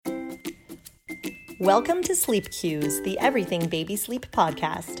Welcome to Sleep Cues, the Everything Baby Sleep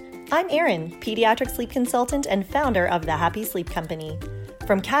podcast. I'm Erin, pediatric sleep consultant and founder of the Happy Sleep Company.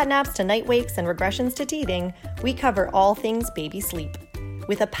 From cat naps to night wakes and regressions to teething, we cover all things baby sleep.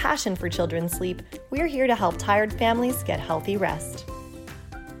 With a passion for children's sleep, we're here to help tired families get healthy rest.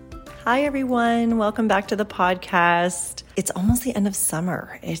 Hi everyone, welcome back to the podcast. It's almost the end of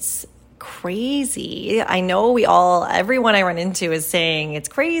summer. It's crazy. I know everyone I run into is saying it's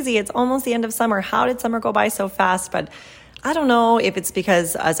crazy. It's almost the end of summer. How did summer go by so fast? But I don't know if it's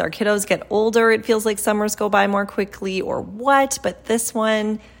because as our kiddos get older, it feels like summers go by more quickly or what. But this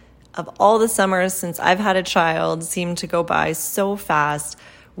one, of all the summers since I've had a child, seemed to go by so fast.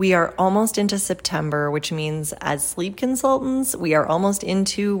 We are almost into September, which means as sleep consultants, we are almost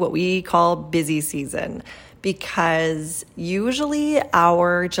into what we call busy season. Because usually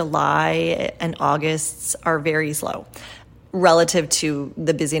our July and Augusts are very slow relative to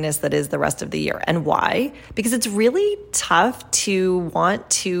the busyness that is the rest of the year. And why? Because it's really tough to want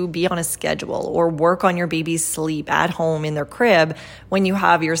to be on a schedule or work on your baby's sleep at home in their crib when you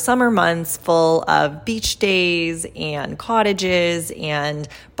have your summer months full of beach days and cottages and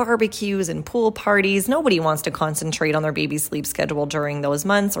barbecues and pool parties. Nobody wants to concentrate on their baby's sleep schedule during those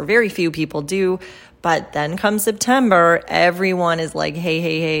months, or very few people do. But then come September, everyone is like,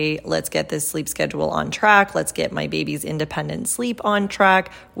 hey, let's get this sleep schedule on track. Let's get my baby's independent sleep on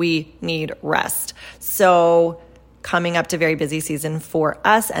track. We need rest. So coming up to very busy season for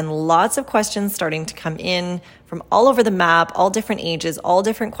us, and lots of questions starting to come in from all over the map, all different ages, all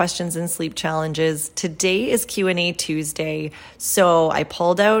different questions and sleep challenges. Today is Q&A Tuesday. So I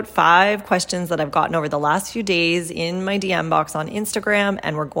pulled out 5 questions that I've gotten over the last few days in my DM box on Instagram,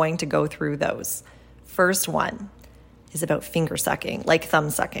 and we're going to go through those. First one is about finger sucking, like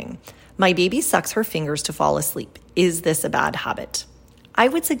thumb sucking. My baby sucks her fingers to fall asleep. Is this a bad habit? I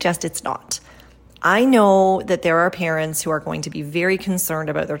would suggest it's not. I know that there are parents who are going to be very concerned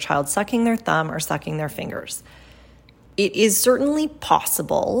about their child sucking their thumb or sucking their fingers. It is certainly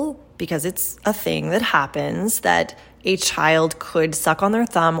possible, because it's a thing that happens, that a child could suck on their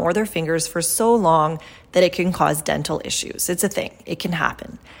thumb or their fingers for so long that it can cause dental issues. It's a thing. It can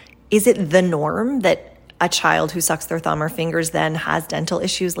happen. Is it the norm that a child who sucks their thumb or fingers then has dental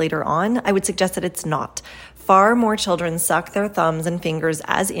issues later on? I would suggest that it's not. Far more children suck their thumbs and fingers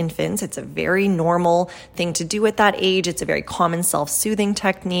as infants. It's a very normal thing to do at that age. It's a very common self-soothing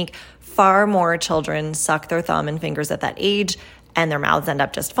technique. Far more children suck their thumb and fingers at that age, and their mouths end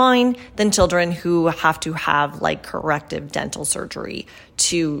up just fine, than children who have to have like corrective dental surgery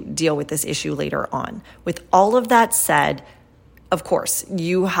to deal with this issue later on. With all of that said, of course,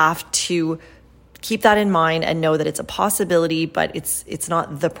 you have to keep that in mind and know that it's a possibility, but it's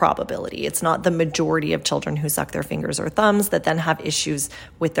not the probability. It's not the majority of children who suck their fingers or thumbs that then have issues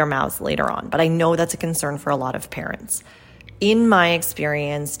with their mouths later on. But I know that's a concern for a lot of parents. In my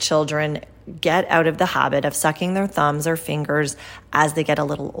experience, children get out of the habit of sucking their thumbs or fingers as they get a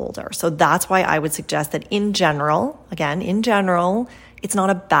little older. So that's why I would suggest that in general, it's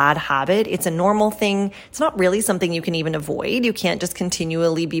not a bad habit. It's a normal thing. It's not really something you can even avoid. You can't just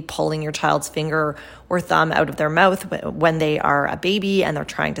continually be pulling your child's finger or thumb out of their mouth when they are a baby and they're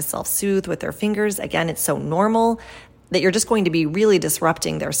trying to self-soothe with their fingers. Again, it's so normal that you're just going to be really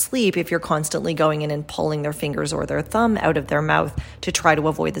disrupting their sleep if you're constantly going in and pulling their fingers or their thumb out of their mouth to try to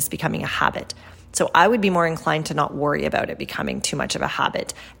avoid this becoming a habit. So I would be more inclined to not worry about it becoming too much of a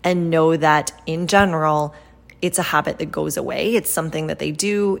habit, and know that in general, it's a habit that goes away. It's something that they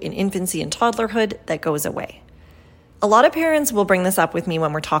do in infancy and toddlerhood that goes away. A lot of parents will bring this up with me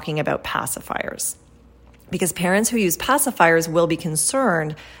when we're talking about pacifiers, because parents who use pacifiers will be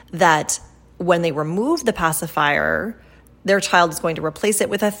concerned that when they remove the pacifier, their child is going to replace it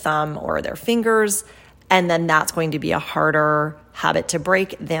with a thumb or their fingers, and then that's going to be a harder habit to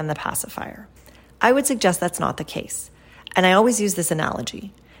break than the pacifier. I would suggest that's not the case. And I always use this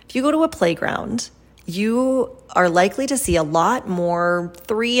analogy. If you go to a playground, you are likely to see a lot more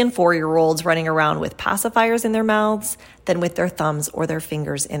 3- and 4-year-olds running around with pacifiers in their mouths than with their thumbs or their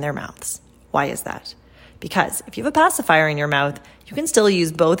fingers in their mouths. Why is that? Because if you have a pacifier in your mouth, you can still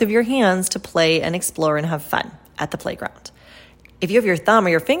use both of your hands to play and explore and have fun at the playground. If you have your thumb or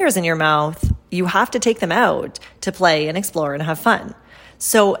your fingers in your mouth, you have to take them out to play and explore and have fun.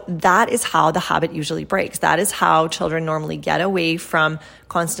 So that is how the habit usually breaks. That is how children normally get away from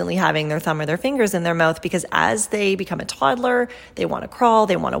constantly having their thumb or their fingers in their mouth, because as they become a toddler, they want to crawl,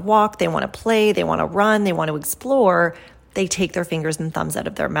 they want to walk, they want to play, they want to run, they want to explore. They take their fingers and thumbs out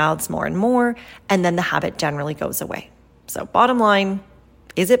of their mouths more and more, and then the habit generally goes away. So bottom line,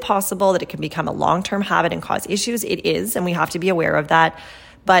 is it possible that it can become a long-term habit and cause issues? It is, and we have to be aware of that.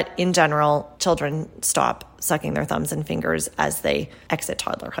 But in general, children stop sucking their thumbs and fingers as they exit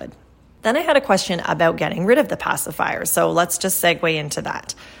toddlerhood. Then I had a question about getting rid of the pacifier. So let's just segue into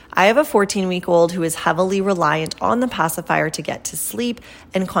that. I have a 14-week-old who is heavily reliant on the pacifier to get to sleep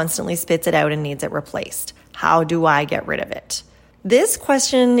and constantly spits it out and needs it replaced. How do I get rid of it? This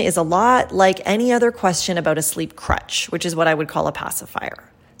question is a lot like any other question about a sleep crutch, which is what I would call a pacifier.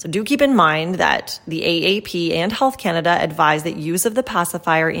 So do keep in mind that the AAP and Health Canada advise that use of the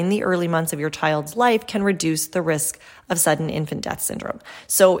pacifier in the early months of your child's life can reduce the risk of sudden infant death syndrome.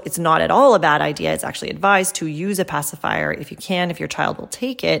 So it's not at all a bad idea. It's actually advised to use a pacifier if you can, if your child will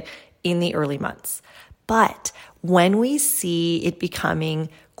take it in the early months. But when we see it becoming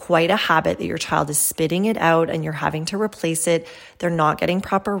quite a habit that your child is spitting it out and you're having to replace it, they're not getting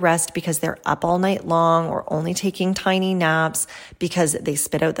proper rest because they're up all night long or only taking tiny naps because they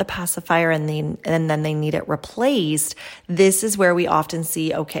spit out the pacifier and then they need it replaced, this is where we often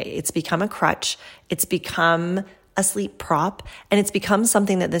see, okay, it's become a crutch, it's become a sleep prop, and it's become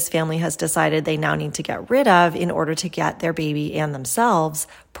something that this family has decided they now need to get rid of in order to get their baby and themselves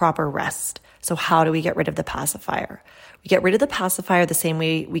proper rest. So how do we get rid of the pacifier? We get rid of the pacifier the same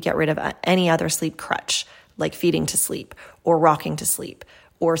way we get rid of any other sleep crutch, like feeding to sleep or rocking to sleep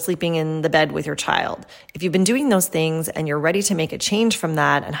or sleeping in the bed with your child. If you've been doing those things and you're ready to make a change from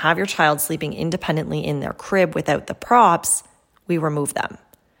that and have your child sleeping independently in their crib without the props, we remove them.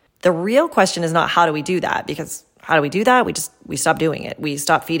 The real question is not how do we do that, because how do we do that? We stop doing it. We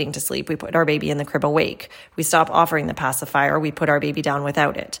stop feeding to sleep. We put our baby in the crib awake. We stop offering the pacifier. We put our baby down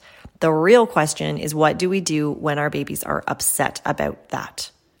without it. The real question is, what do we do when our babies are upset about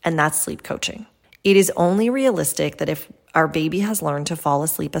that? And that's sleep coaching. It is only realistic that if our baby has learned to fall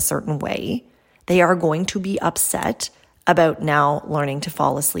asleep a certain way, they are going to be upset about now learning to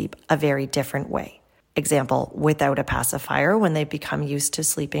fall asleep a very different way. Example, without a pacifier when they've become used to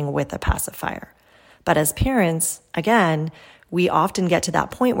sleeping with a pacifier. But as parents, again, we often get to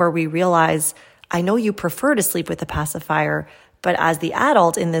that point where we realize, I know you prefer to sleep with a pacifier, but as the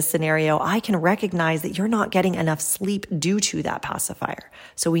adult in this scenario, I can recognize that you're not getting enough sleep due to that pacifier.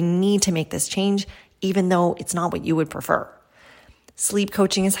 So we need to make this change, even though it's not what you would prefer. Sleep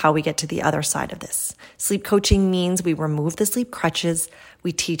coaching is how we get to the other side of this. Sleep coaching means we remove the sleep crutches.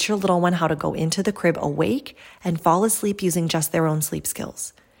 We teach your little one how to go into the crib awake and fall asleep using just their own sleep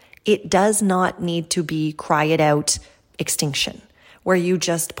skills. It does not need to be cry it out extinction, where you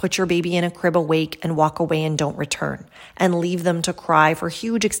just put your baby in a crib awake and walk away and don't return and leave them to cry for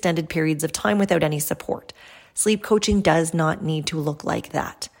huge extended periods of time without any support. Sleep coaching does not need to look like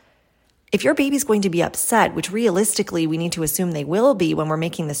that. If your baby's going to be upset, which realistically we need to assume they will be when we're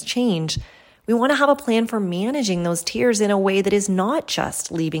making this change, we want to have a plan for managing those tears in a way that is not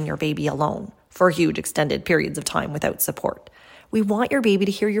just leaving your baby alone for huge extended periods of time without support. We want your baby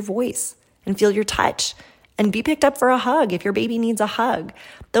to hear your voice and feel your touch and be picked up for a hug if your baby needs a hug.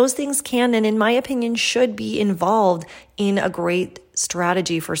 Those things can, and in my opinion, should be involved in a great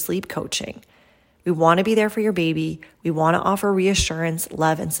strategy for sleep coaching. We want to be there for your baby. We want to offer reassurance,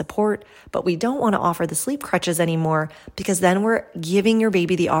 love, and support, but we don't want to offer the sleep crutches anymore because then we're giving your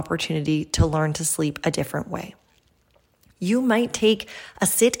baby the opportunity to learn to sleep a different way. You might take a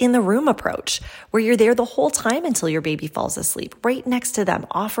sit in the room approach where you're there the whole time until your baby falls asleep, right next to them,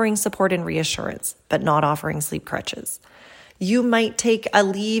 offering support and reassurance, but not offering sleep crutches. You might take a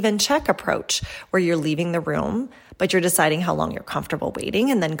leave and check approach where you're leaving the room, but you're deciding how long you're comfortable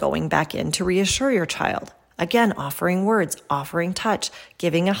waiting and then going back in to reassure your child. Again, offering words, offering touch,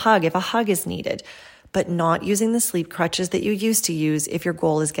 giving a hug if a hug is needed, but not using the sleep crutches that you used to use if your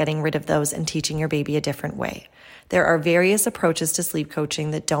goal is getting rid of those and teaching your baby a different way. There are various approaches to sleep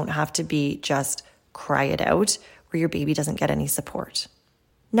coaching that don't have to be just cry it out where your baby doesn't get any support.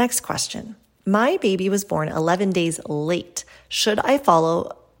 Next question. My baby was born 11 days late. Should I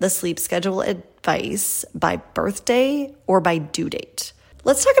follow the sleep schedule advice by birthday or by due date?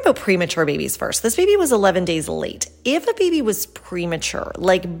 Let's talk about premature babies first. This baby was 11 days late. If a baby was premature,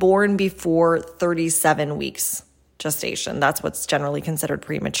 like born before 37 weeks gestation, that's what's generally considered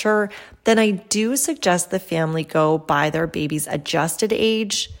premature, then I do suggest the family go by their baby's adjusted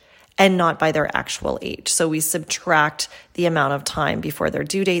age and not by their actual age. So we subtract the amount of time before their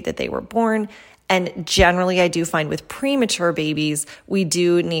due date that they were born. And generally, I do find with premature babies, we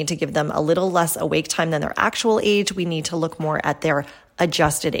do need to give them a little less awake time than their actual age. We need to look more at their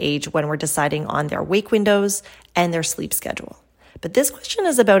adjusted age when we're deciding on their wake windows and their sleep schedule. But this question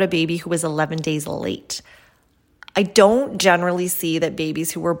is about a baby who was 11 days late. I don't generally see that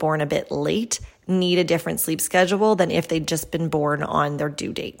babies who were born a bit late need a different sleep schedule than if they'd just been born on their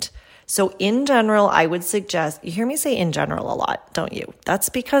due date. So in general, I would suggest, you hear me say in general a lot, don't you? That's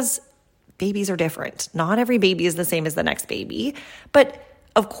because babies are different. Not every baby is the same as the next baby. But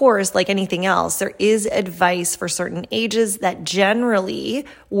of course, like anything else, there is advice for certain ages that generally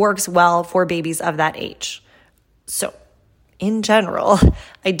works well for babies of that age. So in general,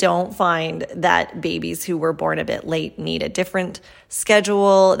 I don't find that babies who were born a bit late need a different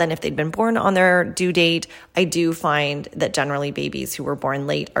schedule than if they'd been born on their due date. I do find that generally babies who were born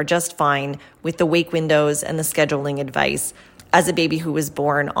late are just fine with the wake windows and the scheduling advice as a baby who was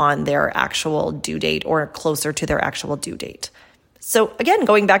born on their actual due date or closer to their actual due date. So again,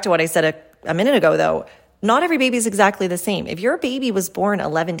 going back to what I said a minute ago, though, not every baby is exactly the same. If your baby was born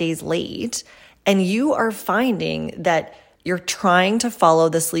 11 days late and you are finding that you're trying to follow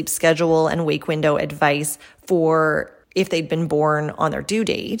the sleep schedule and wake window advice for if they'd been born on their due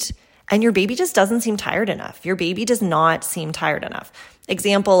date, and your baby just doesn't seem tired enough. Your baby does not seem tired enough.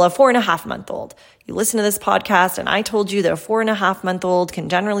 Example, a 4.5-month-old. You listen to this podcast and I told you that a 4.5-month-old can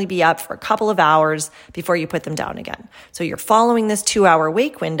generally be up for a couple of hours before you put them down again. So you're following this 2-hour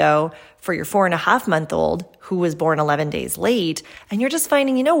wake window for your 4.5-month-old who was born 11 days late. And you're just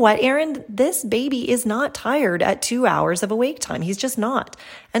finding, you know what, Erin, this baby is not tired at 2 hours of awake time. He's just not.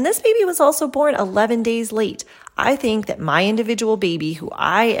 And this baby was also born 11 days late. I think that my individual baby who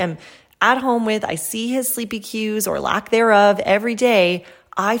I am at home with, I see his sleepy cues or lack thereof every day.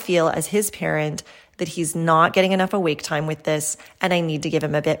 I feel as his parent that he's not getting enough awake time with this and I need to give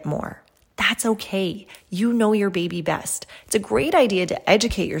him a bit more. That's okay. You know your baby best. It's a great idea to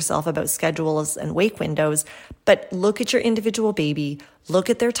educate yourself about schedules and wake windows, but look at your individual baby, look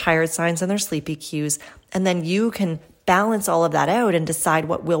at their tired signs and their sleepy cues, and then you can balance all of that out and decide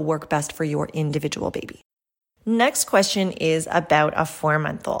what will work best for your individual baby. Next question is about a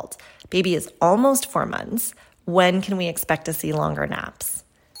 4-month-old. Baby is almost 4 months. When can we expect to see longer naps?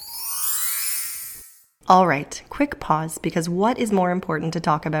 All right, quick pause, because what is more important to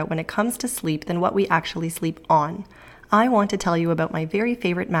talk about when it comes to sleep than what we actually sleep on? I want to tell you about my very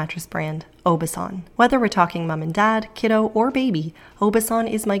favorite mattress brand, Obasan. Whether we're talking mom and dad, kiddo, or baby,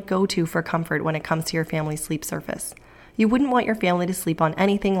 Obasan is my go-to for comfort when it comes to your family's sleep surface. You wouldn't want your family to sleep on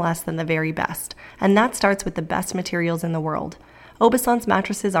anything less than the very best, and that starts with the best materials in the world. Obasan's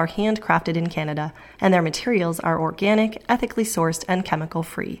mattresses are handcrafted in Canada, and their materials are organic, ethically sourced, and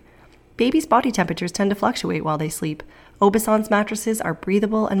chemical-free. Babies' body temperatures tend to fluctuate while they sleep. Obasan's mattresses are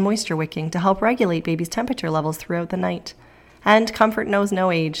breathable and moisture-wicking to help regulate babies' temperature levels throughout the night. And comfort knows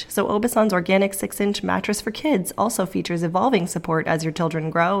no age, so Obasan's organic 6-inch mattress for kids also features evolving support as your children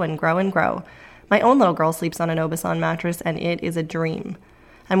grow and grow and grow. My own little girl sleeps on an Obasan mattress, and it is a dream.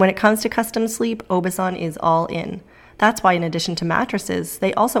 And when it comes to custom sleep, Obasan is all in. That's why in addition to mattresses,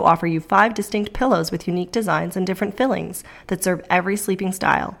 they also offer you 5 distinct pillows with unique designs and different fillings that serve every sleeping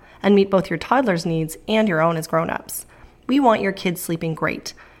style and meet both your toddler's needs and your own as grown-ups. We want your kids sleeping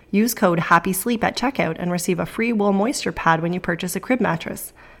great. Use code HAPPYSLEEP at checkout and receive a free wool moisture pad when you purchase a crib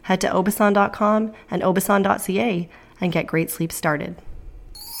mattress. Head to obasan.com and obasan.ca and get great sleep started.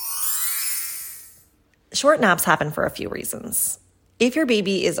 Short naps happen for a few reasons. If your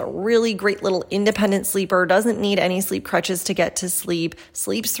baby is a really great little independent sleeper, doesn't need any sleep crutches to get to sleep,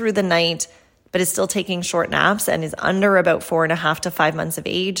 sleeps through the night, but is still taking short naps and is under about 4.5 to 5 months of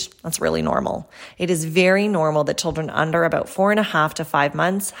age, that's really normal. It is very normal that children under about 4.5 to 5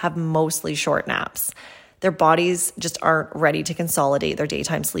 months have mostly short naps. Their bodies just aren't ready to consolidate their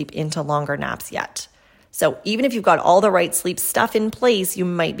daytime sleep into longer naps yet. So even if you've got all the right sleep stuff in place, you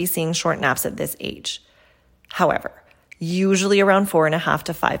might be seeing short naps at this age. However, usually around 4.5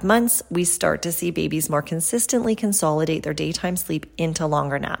 to 5 months, we start to see babies more consistently consolidate their daytime sleep into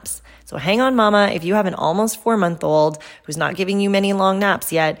longer naps. So hang on, mama, if you have an almost 4-month-old who's not giving you many long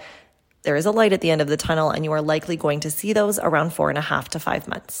naps yet, there is a light at the end of the tunnel and you are likely going to see those around 4.5 to 5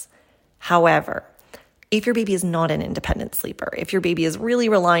 months. However, if your baby is not an independent sleeper, if your baby is really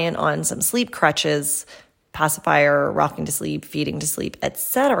reliant on some sleep crutches, pacifier, rocking to sleep, feeding to sleep,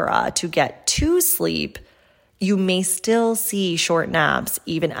 etc., to get to sleep, you may still see short naps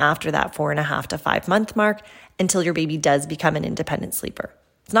even after that 4.5 to 5 month mark until your baby does become an independent sleeper.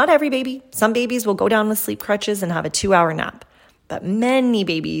 It's not every baby. Some babies will go down with sleep crutches and have a 2-hour nap. But many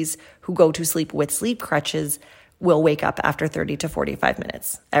babies who go to sleep with sleep crutches will wake up after 30 to 45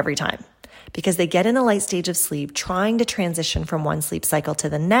 minutes every time because they get in a light stage of sleep trying to transition from one sleep cycle to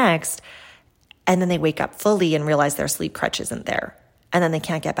the next, and then they wake up fully and realize their sleep crutch isn't there, and then they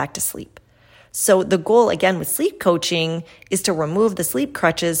can't get back to sleep. So the goal, again, with sleep coaching is to remove the sleep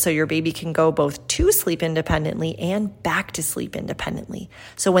crutches so your baby can go both to sleep independently and back to sleep independently.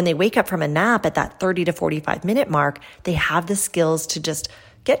 So when they wake up from a nap at that 30 to 45 minute mark, they have the skills to just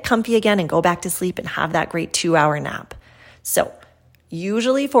get comfy again and go back to sleep and have that great 2-hour nap. So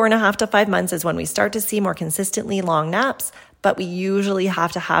usually 4.5 to 5 months is when we start to see more consistently long naps, but we usually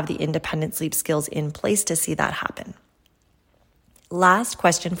have to have the independent sleep skills in place to see that happen. Last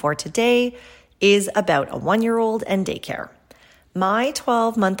question for today is about a 1-year-old and daycare. My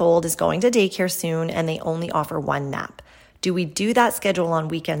 12-month-old is going to daycare soon and they only offer 1 nap. Do we do that schedule on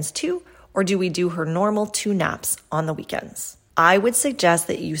weekends too, or do we do her normal 2 naps on the weekends? I would suggest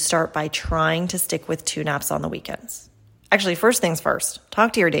that you start by trying to stick with 2 naps on the weekends. Actually, first things first,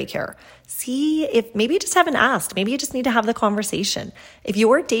 talk to your daycare. See if maybe you just haven't asked. Maybe you just need to have the conversation. If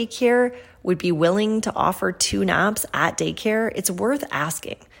your daycare would be willing to offer 2 naps at daycare, it's worth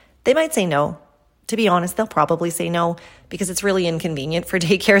asking. They might say no. To be honest, they'll probably say no because it's really inconvenient for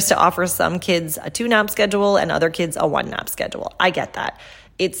daycares to offer some kids a 2-nap schedule and other kids a 1-nap schedule. I get that.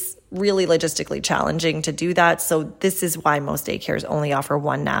 It's really logistically challenging to do that. So this is why most daycares only offer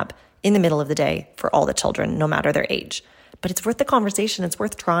 1 nap in the middle of the day for all the children, no matter their age. But it's worth the conversation. It's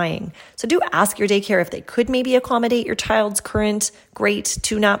worth trying. So do ask your daycare if they could maybe accommodate your child's current great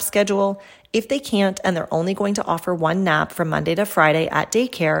 2-nap schedule. If they can't and they're only going to offer 1 nap from Monday to Friday at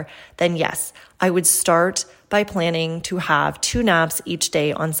daycare, then yes, I would start by planning to have 2 naps each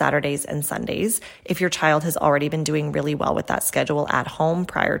day on Saturdays and Sundays if your child has already been doing really well with that schedule at home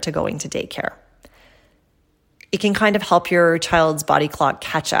prior to going to daycare. It can kind of help your child's body clock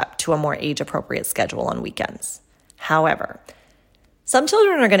catch up to a more age-appropriate schedule on weekends. However, some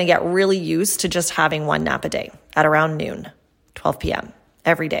children are going to get really used to just having 1 nap a day at around noon, 12 p.m.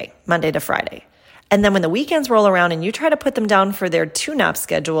 every day, Monday to Friday. And then when the weekends roll around and you try to put them down for their 2-nap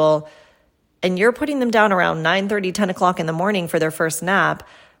schedule and you're putting them down around 9:30, 10 o'clock in the morning for their first nap,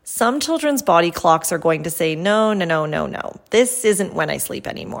 some children's body clocks are going to say, no. This isn't when I sleep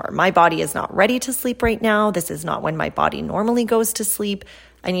anymore. My body is not ready to sleep right now. This is not when my body normally goes to sleep.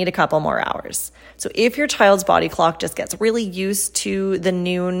 I need a couple more hours. So if your child's body clock just gets really used to the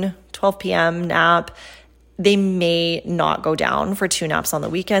noon, 12 p.m. nap, they may not go down for 2 naps on the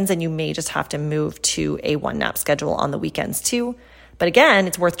weekends, and you may just have to move to a 1-nap schedule on the weekends too. But again,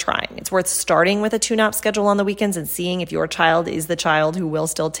 it's worth trying. It's worth starting with a 2-nap schedule on the weekends and seeing if your child is the child who will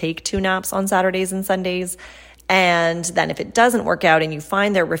still take 2 naps on Saturdays and Sundays. And then if it doesn't work out and you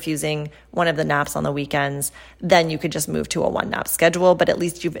find they're refusing one of the naps on the weekends, then you could just move to a 1-nap schedule, but at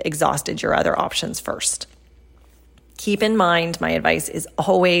least you've exhausted your other options first. Keep in mind, my advice is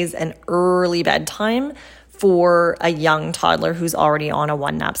always an early bedtime for a young toddler who's already on a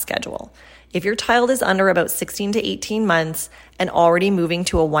 1-nap schedule. If your child is under about 16 to 18 months and already moving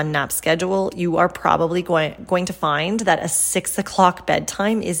to a 1-nap schedule, you are probably going to find that a 6 o'clock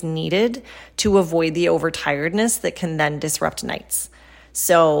bedtime is needed to avoid the overtiredness that can then disrupt nights.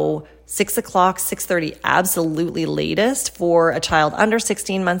 So 6 o'clock, 6:30, absolutely latest for a child under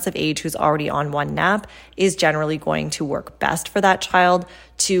 16 months of age who's already on 1 nap is generally going to work best for that child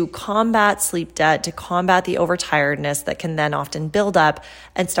to combat sleep debt, to combat the overtiredness that can then often build up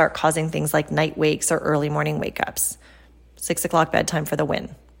and start causing things like night wakes or early morning wake-ups. 6 o'clock bedtime for the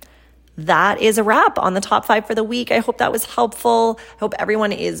win. That is a wrap on the top 5 for the week. I hope that was helpful. I hope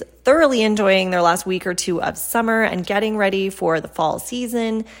everyone is thoroughly enjoying their last week or 2 of summer and getting ready for the fall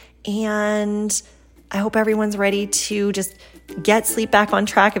season. And I hope everyone's ready to just get sleep back on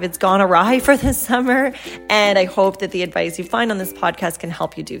track if it's gone awry for the summer. And I hope that the advice you find on this podcast can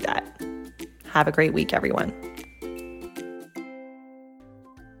help you do that. Have a great week, everyone.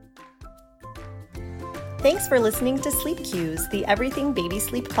 Thanks for listening to Sleep Cues, the Everything Baby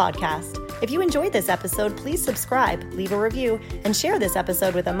Sleep podcast. If you enjoyed this episode, please subscribe, leave a review, and share this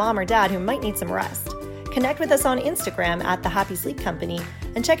episode with a mom or dad who might need some rest. Connect with us on Instagram at The Happy Sleep Company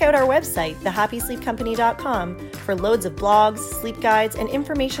and check out our website, thehappysleepcompany.com, for loads of blogs, sleep guides, and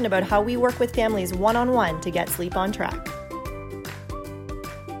information about how we work with families one-on-one to get sleep on track.